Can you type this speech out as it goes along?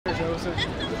I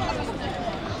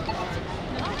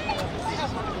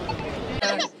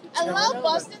love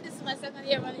Boston. This is my second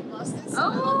year running Boston, so I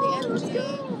love the energy.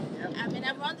 I mean,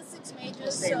 I've run the 6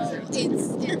 majors, so it's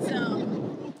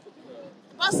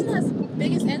Boston has the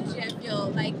biggest energy. I feel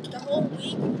like the whole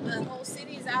week, the whole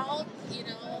city's out. You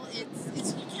know,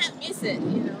 it's you can't miss it.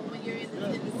 You know, when you're in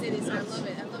the city. So I love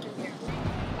it. I love it here.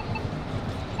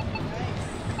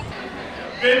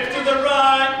 Bip to the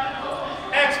right,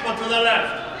 Expo to the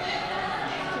left.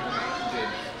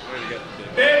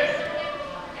 Bip,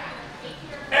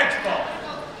 Expo.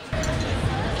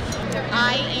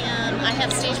 I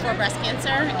have stage 4 breast cancer,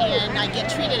 and I get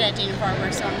treated at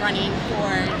Dana-Farber, so I'm running for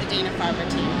the Dana-Farber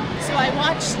team. So I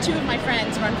watched 2 of my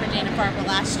friends run for Dana-Farber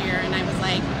last year, and I was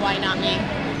like, why not me?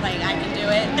 Like, I can do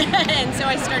it. And so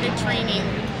I started training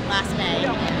last May,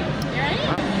 and here I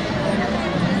am.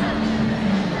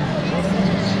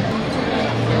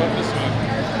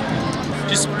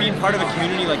 Just being part of a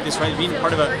community like this, right? Being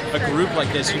part of a group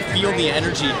like this, you feel the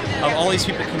energy of all these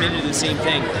people committed to the same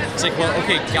thing. It's like, well,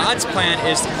 okay, God's plan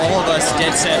is all of us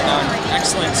dead set on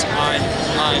excellence, on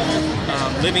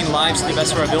living lives to the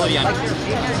best of our ability, on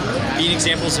being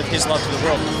examples of His love to the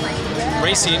world.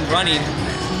 Racing, running,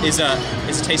 is a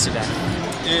taste of that.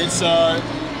 It's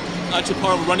actually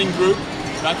part of a running group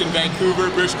back in Vancouver,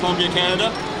 British Columbia, Canada,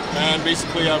 and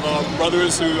basically I have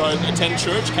brothers who attend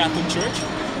church, Catholic church.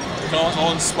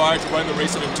 All inspired to run the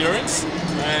race of endurance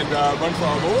and run for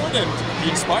our Lord and be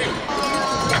inspired.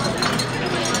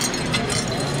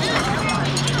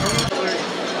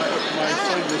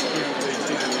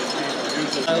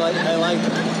 I like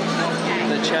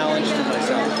the challenge to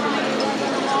myself.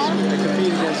 I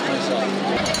compete against myself.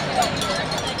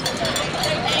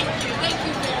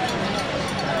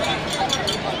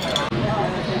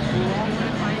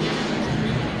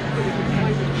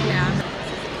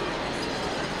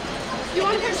 You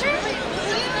want a picture?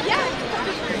 Yeah.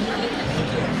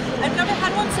 I've never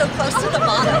had one so close to the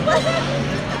bottom.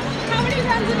 How many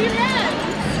times have you ran?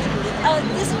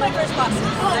 This is my first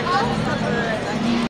Boston.